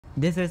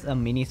This is a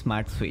mini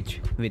smart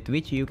switch with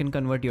which you can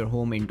convert your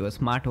home into a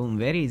smart home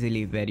very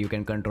easily, where you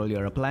can control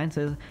your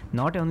appliances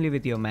not only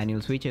with your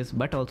manual switches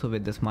but also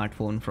with the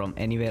smartphone from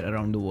anywhere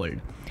around the world.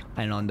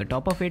 And on the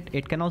top of it,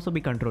 it can also be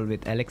controlled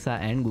with Alexa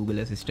and Google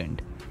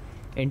Assistant.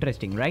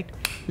 Interesting, right?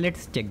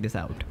 Let's check this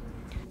out.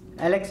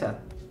 Alexa,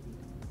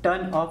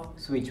 turn off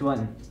switch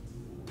 1.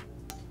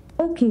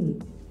 Okay.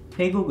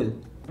 Hey Google,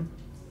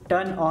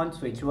 turn on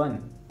switch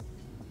 1.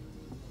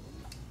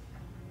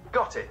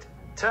 Got it.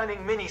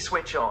 Turning mini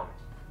switch on.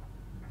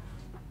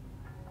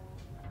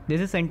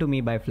 This is sent to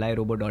me by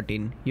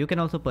flyrobo.in. You can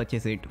also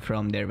purchase it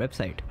from their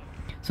website.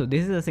 So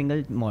this is a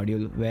single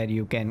module where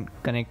you can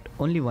connect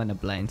only one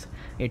appliance.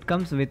 It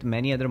comes with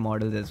many other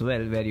models as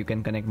well, where you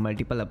can connect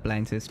multiple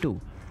appliances too.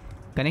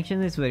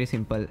 Connection is very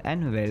simple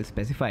and well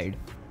specified.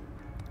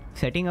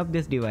 Setting up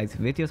this device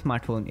with your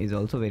smartphone is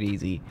also very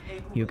easy.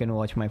 You can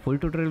watch my full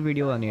tutorial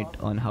video on it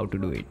on how to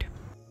do it.